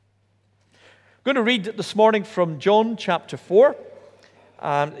I'm going to read this morning from John chapter 4.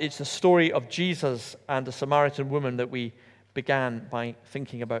 It's the story of Jesus and the Samaritan woman that we began by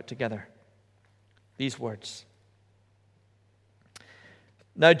thinking about together. These words.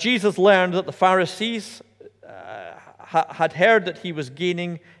 Now Jesus learned that the Pharisees had heard that he was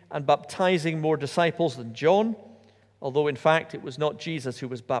gaining and baptizing more disciples than John, although in fact it was not Jesus who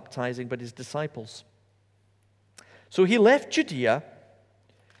was baptizing, but his disciples. So he left Judea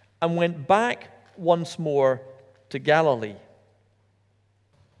and went back once more to Galilee.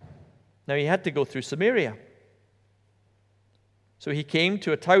 Now he had to go through Samaria. So he came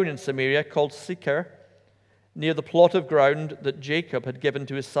to a town in Samaria called Sychar, near the plot of ground that Jacob had given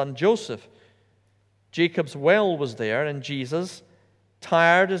to his son Joseph. Jacob's well was there, and Jesus,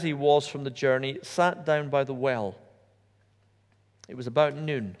 tired as he was from the journey, sat down by the well. It was about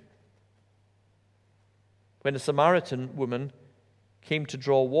noon. When a Samaritan woman came to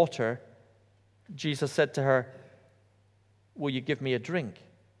draw water, Jesus said to her, "Will you give me a drink?"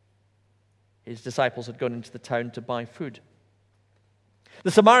 His disciples had gone into the town to buy food.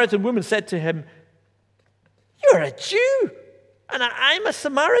 The Samaritan woman said to him, "You're a Jew, and I'm a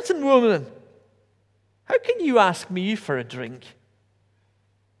Samaritan woman. How can you ask me for a drink?"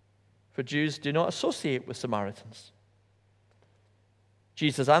 For Jews do not associate with Samaritans.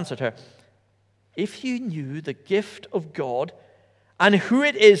 Jesus answered her, "If you knew the gift of God and who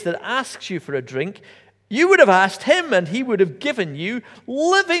it is that asks you for a drink, you would have asked him, and he would have given you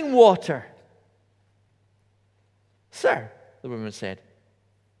living water." "Sir," the woman said,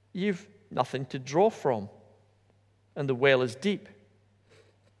 "you've nothing to draw from, and the well is deep.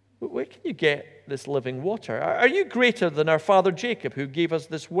 Where can you get this living water? Are you greater than our father Jacob, who gave us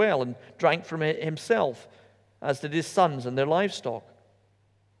this well and drank from it himself, as did his sons and their livestock?"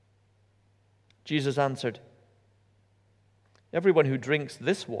 Jesus answered, "Everyone who drinks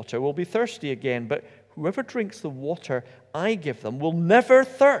this water will be thirsty again, but whoever drinks the water I give them will never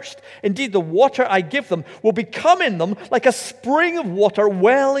thirst. Indeed, the water I give them will become in them like a spring of water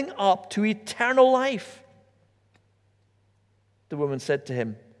welling up to eternal life." The woman said to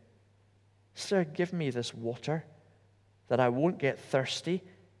him, "Sir, give me this water, that I won't get thirsty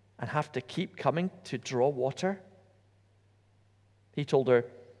and have to keep coming to draw water." He told her,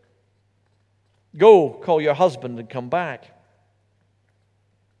 "Go, call your husband and come back."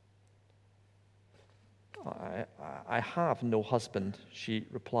 I have no husband," she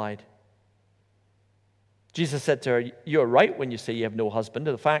replied. Jesus said to her, "You're right when you say you have no husband.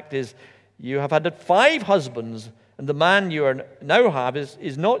 The fact is, you have had 5 husbands, and the man you now have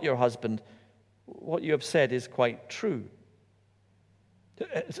is not your husband. What you have said is quite true."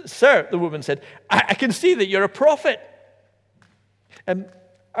 "Sir," the woman said, I can see that you're a prophet.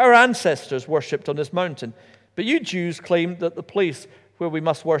 Our ancestors worshipped on this mountain, but you Jews claim that the place where we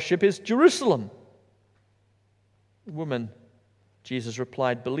must worship is Jerusalem." "Woman," Jesus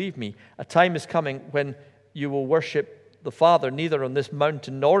replied, "believe me, a time is coming when you will worship the Father neither on this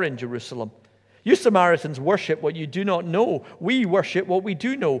mountain nor in Jerusalem. You Samaritans worship what you do not know. We worship what we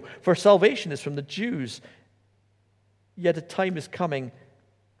do know, for salvation is from the Jews. Yet a time is coming,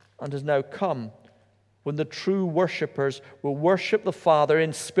 and has now come, when the true worshippers will worship the Father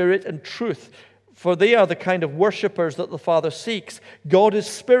in spirit and truth, for they are the kind of worshippers that the Father seeks. God is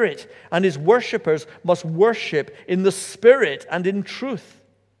spirit, and his worshippers must worship in the spirit and in truth."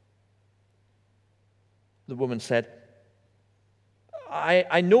 The woman said,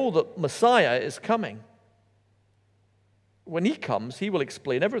 I know that Messiah is coming. When he comes, he will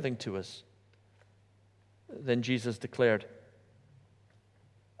explain everything to us." Then Jesus declared,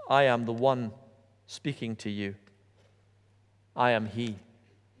 "I am the one speaking to you. I am he."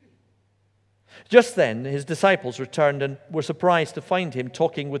 Just then his disciples returned and were surprised to find him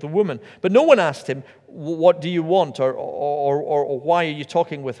talking with a woman. But no one asked him, "What do you want?" or "Why are you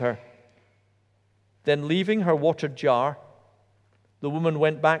talking with her?" Then leaving her water jar, the woman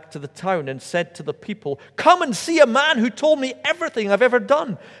went back to the town and said to the people, "Come and see a man who told me everything I've ever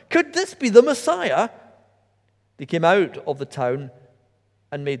done. Could this be the Messiah?" They came out of the town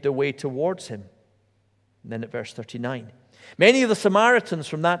and made their way towards him. And then at verse 39, many of the Samaritans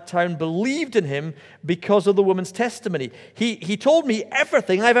from that town believed in him because of the woman's testimony. He told me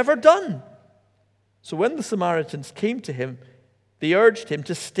everything I've ever done." So when the Samaritans came to him, they urged him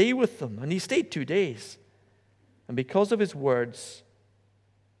to stay with them, and he stayed 2 days. And because of his words,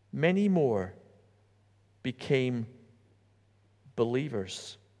 many more became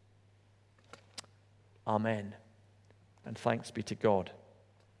believers. Amen. And thanks be to God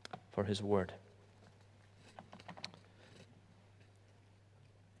for his word.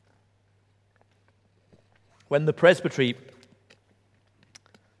 When the presbytery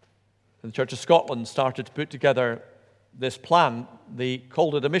And the Church of Scotland started to put together this plan. They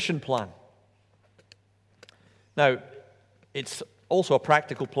called it a mission plan. Now, it's also a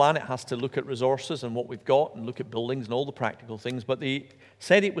practical plan. It has to look at resources and what we've got and look at buildings and all the practical things. But they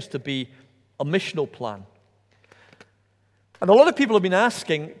said it was to be a missional plan. And a lot of people have been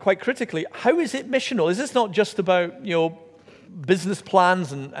asking, quite critically, how is it missional? Is this not just about, business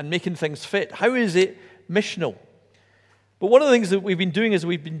plans and making things fit? How is it missional? But one of the things that we've been doing as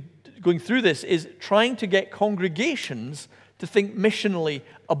we've been going through this is trying to get congregations to think missionally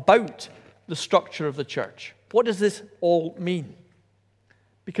about the structure of the church. What does this all mean?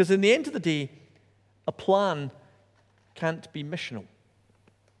 Because in the end of the day, a plan can't be missional.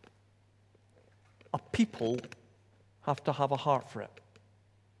 A people have to have a heart for it.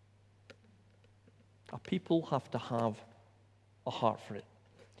 A people have to have a heart for it.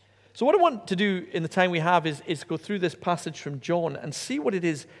 So what I want to do in the time we have is go through this passage from John and see what it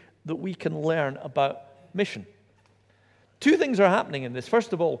is that we can learn about mission. Two things are happening in this.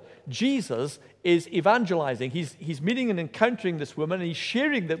 First of all, Jesus is evangelizing. He's meeting and encountering this woman, and he's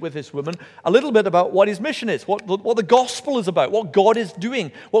sharing that with this woman a little bit about what his mission is, what the gospel is about, what God is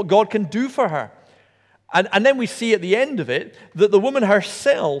doing, what God can do for her. And then we see at the end of it that the woman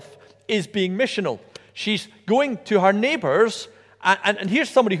herself is being missional. She's going to her neighbors, and here's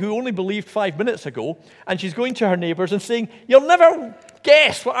somebody who only believed 5 minutes ago, and she's going to her neighbors and saying, "You'll never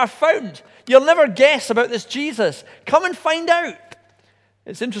guess what I found. You'll never guess about this Jesus. Come and find out."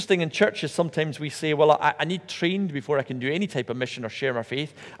 It's interesting in churches, sometimes we say, well, I need trained before I can do any type of mission or share my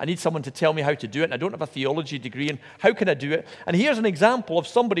faith. I need someone to tell me how to do it, and I don't have a theology degree, and how can I do it? And here's an example of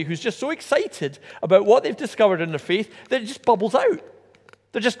somebody who's just so excited about what they've discovered in their faith that it just bubbles out.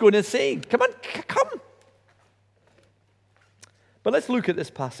 They're just going and saying, "Come on, come." But let's look at this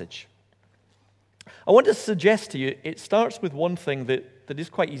passage. I want to suggest to you, it starts with one thing that is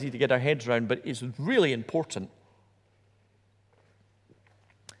quite easy to get our heads around, but is really important.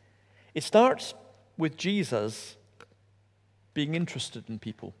 It starts with Jesus being interested in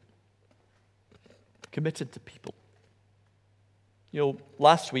people, committed to people.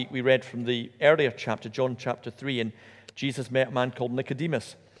 Last week we read from the earlier chapter, John chapter 3, and Jesus met a man called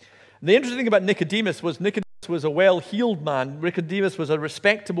Nicodemus. And the interesting thing about Nicodemus was a well-heeled man. Nicodemus was a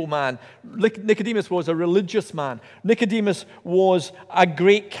respectable man. Nicodemus was a religious man. Nicodemus was a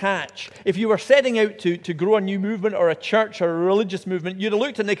great catch. If you were setting out to grow a new movement or a church or a religious movement, you'd have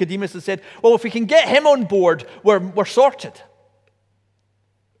looked at Nicodemus and said, well, if we can get him on board, we're sorted.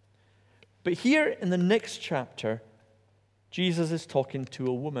 But here in the next chapter, Jesus is talking to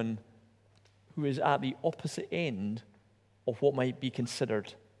a woman who is at the opposite end of what might be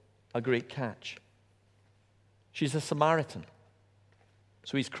considered a great catch. She's a Samaritan.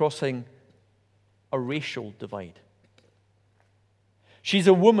 So he's crossing a racial divide. She's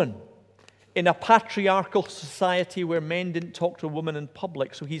a woman in a patriarchal society where men didn't talk to women in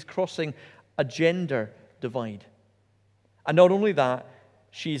public, so he's crossing a gender divide. And not only that,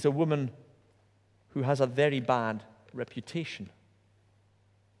 she's a woman who has a very bad reputation.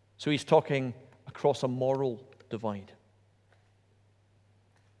 So he's talking across a moral divide.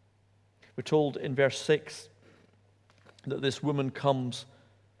 We're told in verse 6 that this woman comes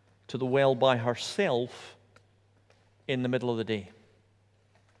to the well by herself in the middle of the day.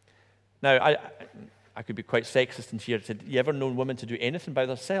 Now, I could be quite sexist and here and said, you ever known women to do anything by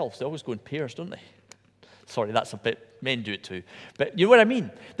themselves? They always go in pairs, don't they? Sorry, that's a bit, men do it too. But you know what I mean?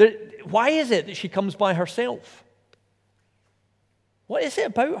 Why is it that she comes by herself? What is it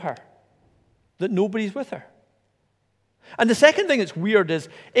about her that nobody's with her? And the second thing that's weird is,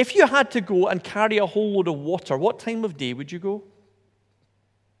 if you had to go and carry a whole load of water, what time of day would you go?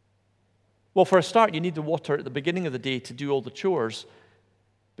 Well, for a start, you need the water at the beginning of the day to do all the chores.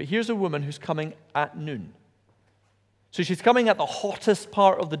 But here's a woman who's coming at noon. So she's coming at the hottest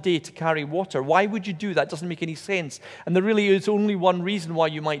part of the day to carry water. Why would you do that? It doesn't make any sense. And there really is only one reason why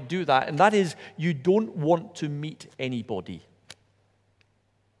you might do that, and that is you don't want to meet anybody.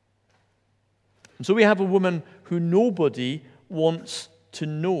 And so we have a woman who nobody wants to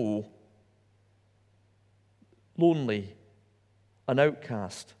know, lonely, an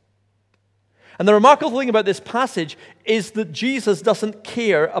outcast. And the remarkable thing about this passage is that Jesus doesn't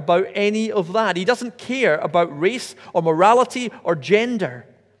care about any of that. He doesn't care about race or morality or gender.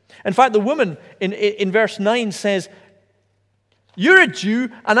 In fact, the woman in verse 9 says, "You're a Jew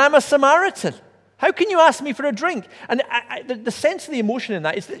and I'm a Samaritan. How can you ask me for a drink?" And the sense of the emotion in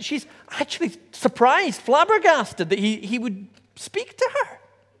that is that she's actually surprised, flabbergasted that he would speak to her.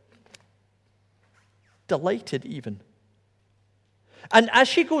 Delighted even. And as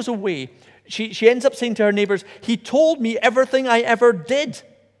she goes away, she ends up saying to her neighbors, "He told me everything I ever did."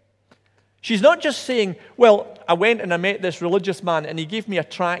 She's not just saying, well, I went and I met this religious man and he gave me a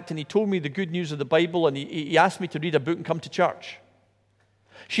tract and he told me the good news of the Bible and he asked me to read a book and come to church.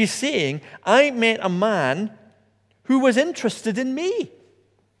 She's saying, I met a man who was interested in me.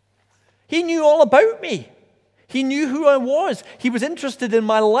 He knew all about me. He knew who I was. He was interested in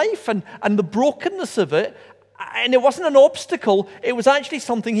my life and the brokenness of it. And it wasn't an obstacle. It was actually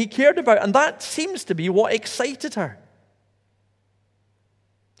something he cared about. And that seems to be what excited her.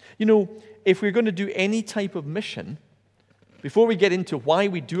 You know, if we're going to do any type of mission, before we get into why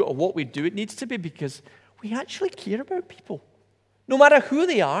we do it or what we do, it needs to be because we actually care about people. No matter who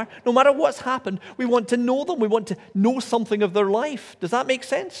they are, no matter what's happened, we want to know them. We want to know something of their life. Does that make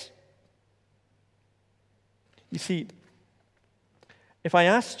sense? You see, if I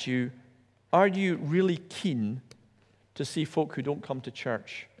asked you, are you really keen to see folk who don't come to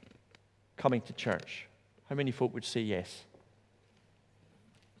church coming to church? How many folk would say yes?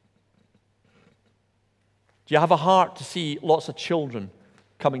 Do you have a heart to see lots of children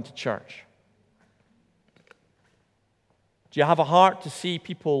coming to church? Do you have a heart to see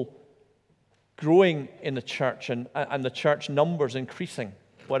people growing in the church and the church numbers increasing,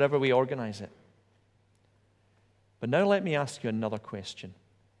 whatever we organize it? But now let me ask you another question.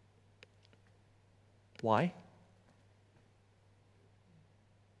 Why?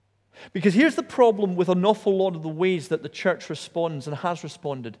 Because here's the problem with an awful lot of the ways that the church responds and has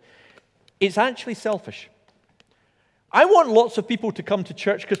responded. It's actually selfish. I want lots of people to come to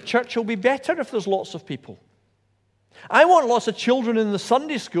church because church will be better if there's lots of people. I want lots of children in the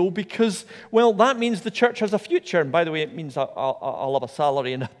Sunday school because, well, that means the church has a future. And by the way, it means I'll have a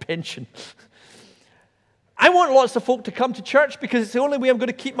salary and a pension. I want lots of folk to come to church because it's the only way I'm going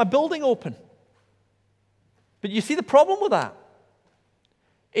to keep my building open. But you see the problem with that?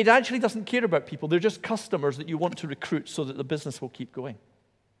 It actually doesn't care about people. They're just customers that you want to recruit so that the business will keep going.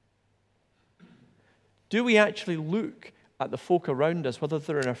 Do we actually look at the folk around us, whether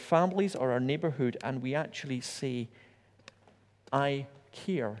they're in our families or our neighborhood, and we actually say, I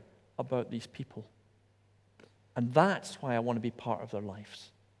care about these people. And that's why I want to be part of their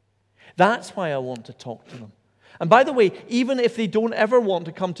lives. That's why I want to talk to them. And by the way, even if they don't ever want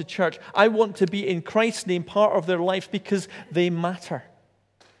to come to church, I want to be in Christ's name part of their life because they matter.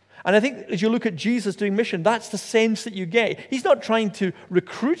 And I think as you look at Jesus doing mission, that's the sense that you get. He's not trying to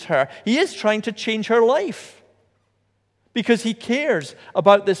recruit her. He is trying to change her life because he cares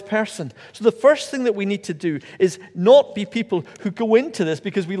about this person. So the first thing that we need to do is not be people who go into this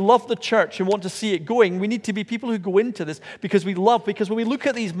because we love the church and want to see it going. We need to be people who go into this because because when we look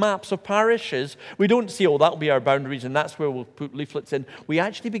at these maps of parishes, we don't see, oh, that'll be our boundaries and that's where we'll put leaflets in. We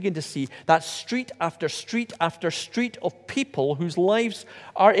actually begin to see that street after street after street of people whose lives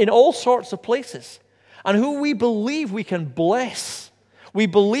are in all sorts of places and who we believe we can bless. We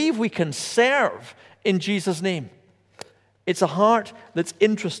believe we can serve in Jesus' name. It's a heart that's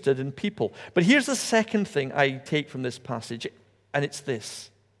interested in people. But here's the second thing I take from this passage, and it's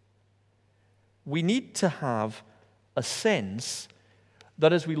this. We need to have a sense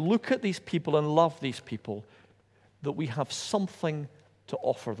that as we look at these people and love these people, that we have something to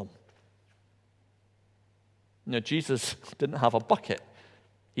offer them. Now, Jesus didn't have a bucket.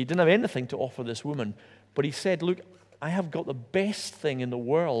 He didn't have anything to offer this woman. But he said, look, I have got the best thing in the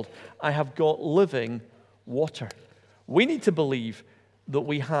world. I have got living water. We need to believe that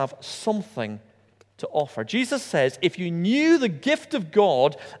we have something to offer. Jesus says, if you knew the gift of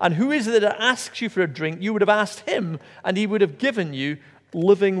God and who is it that asks you for a drink, you would have asked him and he would have given you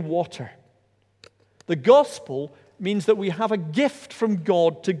living water. The gospel means that we have a gift from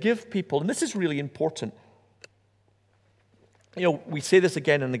God to give people. And this is really important. You know, we say this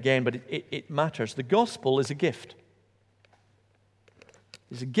again and again, but it matters. The gospel is a gift.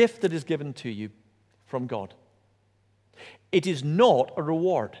 It's a gift that is given to you from God. It is not a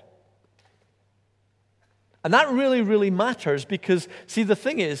reward. And that really, really matters because, see, the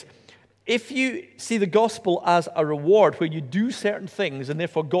thing is, if you see the gospel as a reward where you do certain things and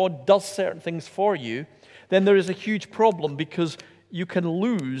therefore God does certain things for you, then there is a huge problem because you can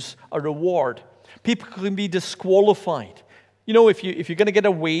lose a reward. People can be disqualified. You know, if you're going to get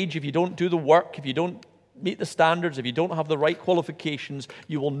a wage, if you don't do the work, if you don't meet the standards, if you don't have the right qualifications,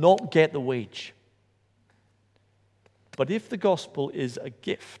 you will not get the wage. But if the gospel is a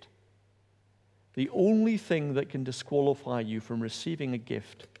gift, the only thing that can disqualify you from receiving a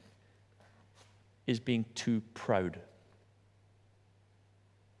gift is being too proud.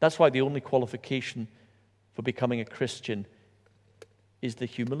 That's why the only qualification for becoming a Christian is the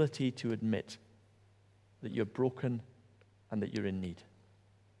humility to admit that you're broken and that you're in need.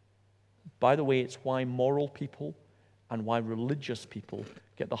 By the way, it's why moral people and why religious people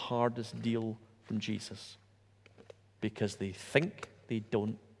get the hardest deal from Jesus. Because they think they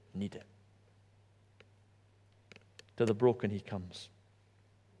don't need it. To the broken he comes.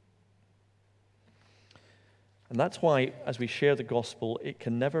 And that's why, as we share the gospel, it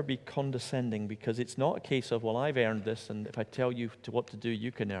can never be condescending, because it's not a case of, well, I've earned this, and if I tell you what to do,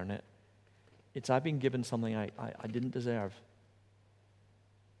 you can earn it. It's, I've been given something I didn't deserve,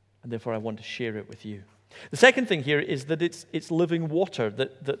 and therefore I want to share it with you. The second thing here is that it's living water,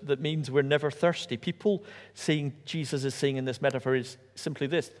 that means we're never thirsty. People saying, Jesus is saying in this metaphor is simply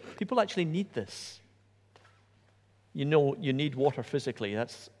this: people actually need this. You know, you need water physically.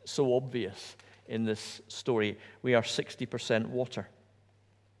 That's so obvious in this story. We are 60% water.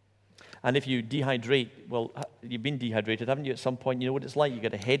 And if you dehydrate, well, you've been dehydrated, haven't you, at some point? You know what it's like. You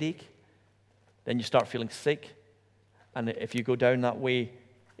get a headache, then you start feeling sick, and if you go down that way,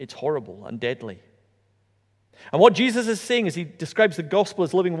 it's horrible and deadly. And what Jesus is saying as he describes the gospel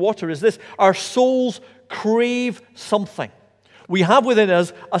as living water is this: our souls crave something. We have within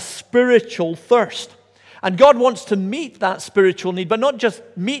us a spiritual thirst. And God wants to meet that spiritual need, but not just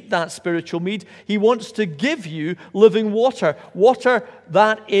meet that spiritual need. He wants to give you living water, water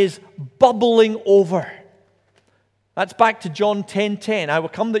that is bubbling over. That's back to John 10:10. I will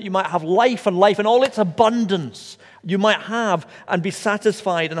come that you might have life, and life in all its abundance. You might have and be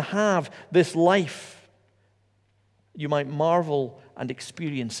satisfied and have this life. You might marvel and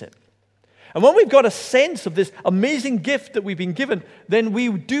experience it. And when we've got a sense of this amazing gift that we've been given, then we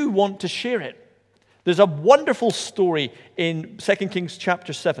do want to share it. There's a wonderful story in 2 Kings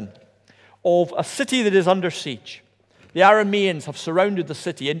chapter 7 of a city that is under siege. The Arameans have surrounded the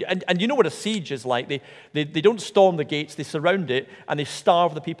city, and you know what a siege is like. They don't storm the gates, they surround it, and they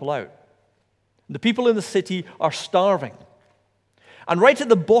starve the people out. The people in the city are starving. And right at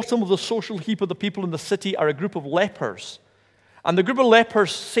the bottom of the social heap of the people in the city are a group of lepers. And the group of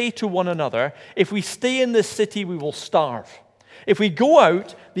lepers say to one another, if we stay in this city, we will starve. If we go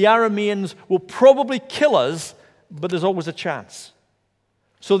out, the Arameans will probably kill us, but there's always a chance.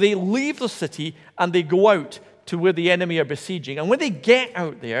 So they leave the city and they go out to where the enemy are besieging. And when they get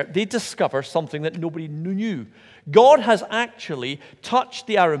out there, they discover something that nobody knew. God has actually touched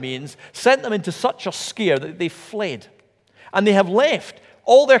the Arameans, sent them into such a scare that they fled. And they have left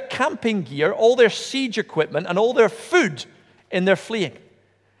all their camping gear, all their siege equipment, and all their food in their fleeing.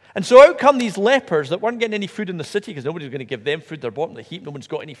 And so out come these lepers that weren't getting any food in the city because nobody's going to give them food. They're bottom of the heap. No one's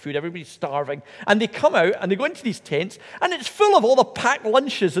got any food. Everybody's starving. And they come out and they go into these tents, and it's full of all the packed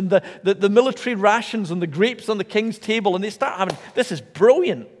lunches and the military rations and the grapes on the king's table. And they start having, this is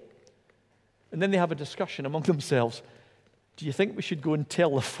brilliant. And then they have a discussion among themselves. Do you think we should go and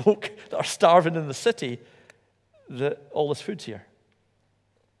tell the folk that are starving in the city that all this food's here?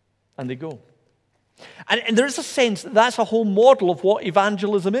 And they go. And there is a sense that that's a whole model of what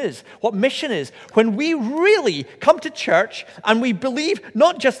evangelism is, what mission is. When we really come to church and we believe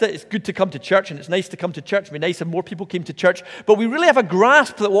not just that it's good to come to church and it's nice to come to church, it'd be nice if more people came to church, but we really have a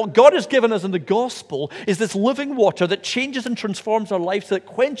grasp that what God has given us in the gospel is this living water that changes and transforms our lives, that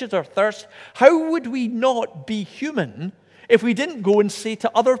quenches our thirst. How would we not be human if we didn't go and say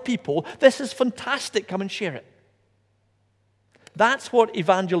to other people, this is fantastic, come and share it? That's what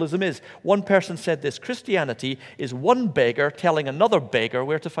evangelism is. One person said this: Christianity is one beggar telling another beggar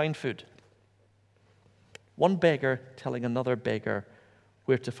where to find food. One beggar telling another beggar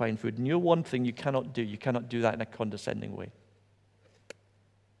where to find food. And you know one thing you cannot do that in a condescending way.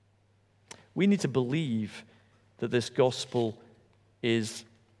 We need to believe that this gospel is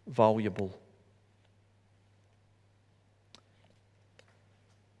valuable.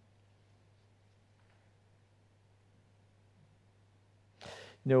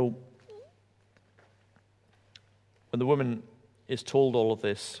 You know, when the woman is told all of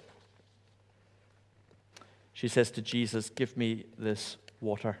this, she says to Jesus, give me this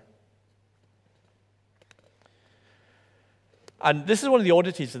water. And this is one of the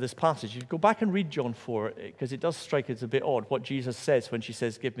oddities of this passage. You go back and read John 4, because it does strike as a bit odd what Jesus says when she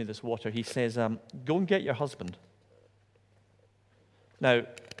says, give me this water. He says, go and get your husband. Now,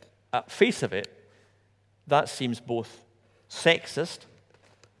 at face of it, that seems both sexist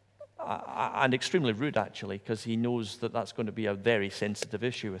and extremely rude, actually, because he knows that that's going to be a very sensitive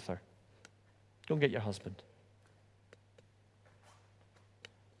issue with her. Go and get your husband.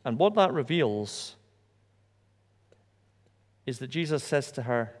 And what that reveals is that Jesus says to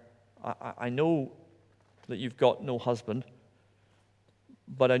her, I know that you've got no husband,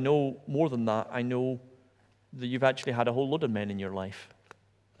 but I know more than that. I know that you've actually had a whole load of men in your life.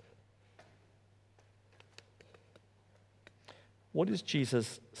 What is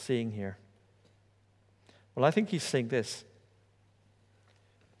Jesus saying here? Well, Well, I think he's saying this.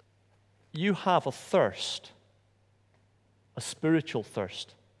 You have a thirst, a spiritual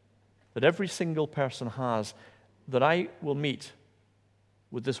thirst, that every single person has, that I will meet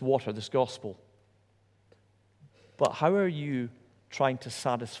with this water, this gospel. But how are you trying to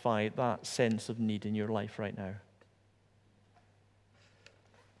satisfy that sense of need in your life right now?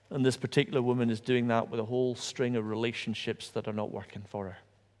 And this particular woman is doing that with a whole string of relationships that are not working for her.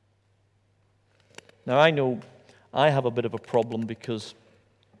 Now, I know I have a bit of a problem because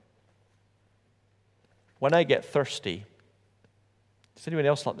when I get thirsty, is anyone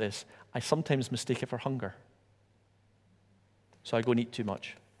else like this? I sometimes mistake it for hunger. So I go and eat too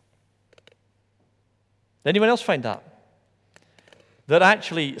much. Does anyone else find that? That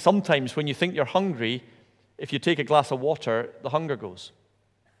actually, sometimes when you think you're hungry, if you take a glass of water, the hunger goes.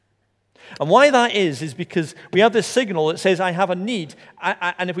 And why that is because we have this signal that says, I have a need.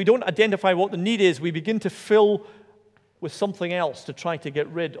 And if we don't identify what the need is, we begin to fill with something else to try to get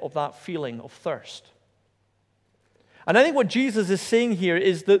rid of that feeling of thirst. And I think what Jesus is saying here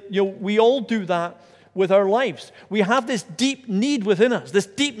is that we all do that with our lives. We have this deep need within us, this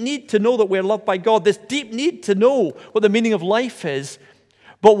deep need to know that we're loved by God, this deep need to know what the meaning of life is.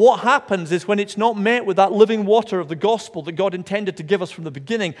 But what happens is when it's not met with that living water of the gospel that God intended to give us from the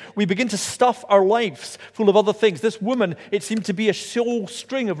beginning, we begin to stuff our lives full of other things. This woman, it seemed to be a whole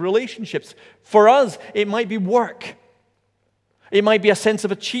string of relationships. For us, it might be work. It might be a sense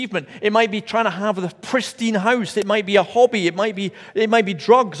of achievement. It might be trying to have a pristine house. It might be a hobby. It might be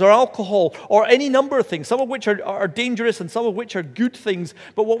drugs or alcohol or any number of things, some of which are dangerous and some of which are good things.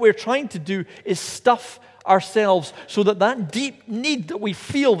 But what we're trying to do is stuff ourselves so that that deep need that we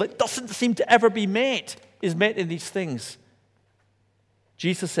feel that doesn't seem to ever be met is met in these things.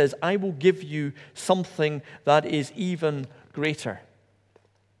 Jesus says, I will give you something that is even greater.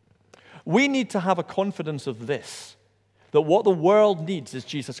 We need to have a confidence of this, that what the world needs is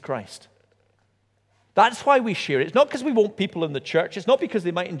Jesus Christ. That's why we share it. It's not because we want people in the church. It's not because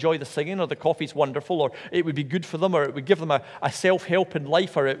they might enjoy the singing or the coffee's wonderful or it would be good for them or it would give them a self-help in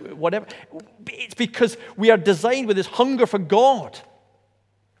life or whatever. It's because we are designed with this hunger for God.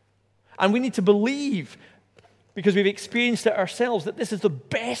 And we need to believe, because we've experienced it ourselves, that this is the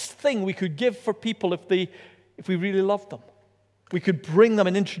best thing we could give for people if we really loved them. We could bring them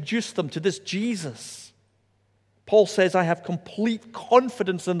and introduce them to this Jesus. Paul says, I have complete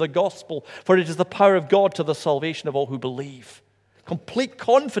confidence in the gospel, for it is the power of God to the salvation of all who believe. Complete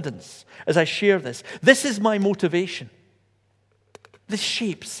confidence as I share this. This is my motivation. This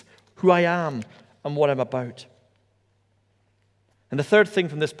shapes who I am and what I'm about. And the third thing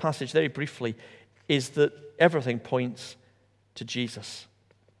from this passage, very briefly, is that everything points to Jesus.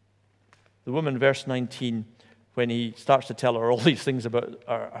 The woman, verse 19, when he starts to tell her all these things about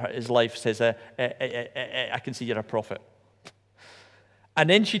his life, says, I can see you're a prophet. And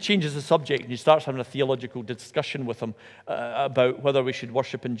then she changes the subject and she starts having a theological discussion with him about whether we should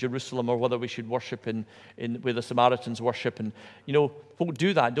worship in Jerusalem or whether we should worship in where the Samaritans worship. And, folk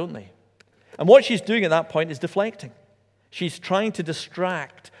do that, don't they? And what she's doing at that point is deflecting. She's trying to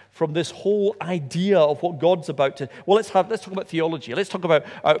distract from this whole idea of what God's about to. Well, let's talk about theology. Let's talk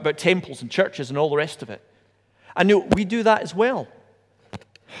about temples and churches and all the rest of it. And we do that as well.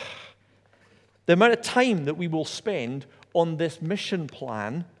 The amount of time that we will spend on this mission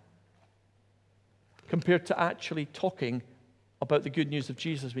plan compared to actually talking about the good news of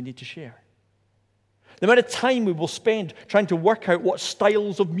Jesus we need to share. The amount of time we will spend trying to work out what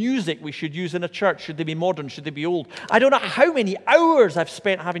styles of music we should use in a church. Should they be modern? Should they be old? I don't know how many hours I've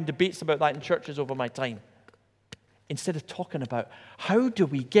spent having debates about that in churches over my time. Instead of talking about how do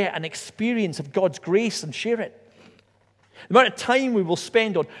we get an experience of God's grace and share it. The amount of time we will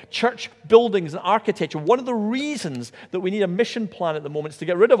spend on church buildings and architecture. One of the reasons that we need a mission plan at the moment is to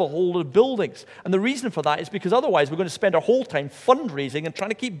get rid of a whole lot of buildings. And the reason for that is because otherwise we're going to spend our whole time fundraising and trying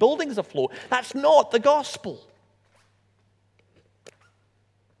to keep buildings afloat. That's not the gospel.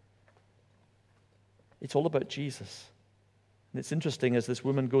 It's all about Jesus. And it's interesting as this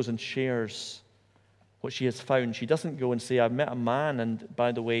woman goes and shares what she has found. She doesn't go and say, I've met a man, and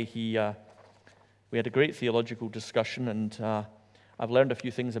by the way, we had a great theological discussion, and I've learned a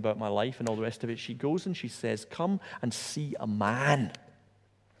few things about my life and all the rest of it. She goes and she says, come and see a man.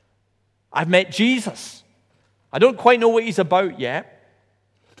 I've met Jesus. I don't quite know what he's about yet,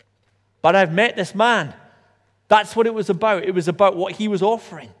 but I've met this man. That's what it was about. It was about what he was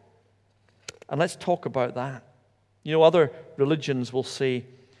offering. And let's talk about that. Other religions will say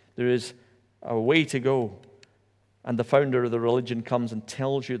there is a way to go. And the founder of the religion comes and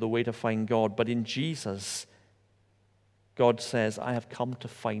tells you the way to find God. But in Jesus, God says, I have come to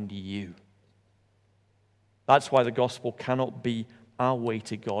find you. That's why the gospel cannot be our way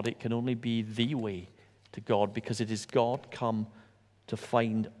to God. It can only be the way to God, because it is God come to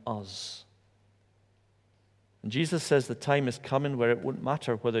find us. And Jesus says the time is coming where it won't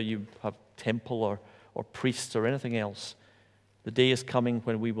matter whether you have temple or priests or anything else. The day is coming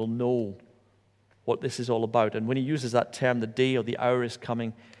when we will know what this is all about. And when he uses that term, the day or the hour is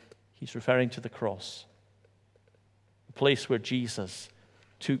coming, he's referring to the cross. The place where Jesus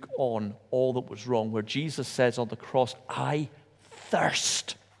took on all that was wrong, where Jesus says on the cross, I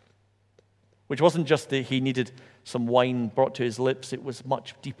thirst. Which wasn't just that he needed some wine brought to his lips. It was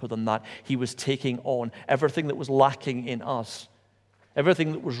much deeper than that. He was taking on everything that was lacking in us,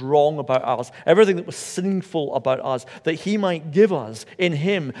 everything that was wrong about us, everything that was sinful about us, that he might give us in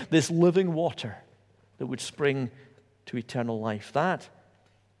him this living water that would spring to eternal life. That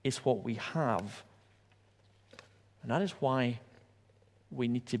is what we have. And that is why we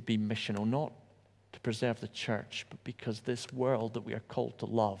need to be missional, not to preserve the church, but because this world that we are called to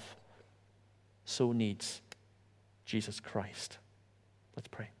love so needs Jesus Christ. Let's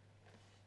pray.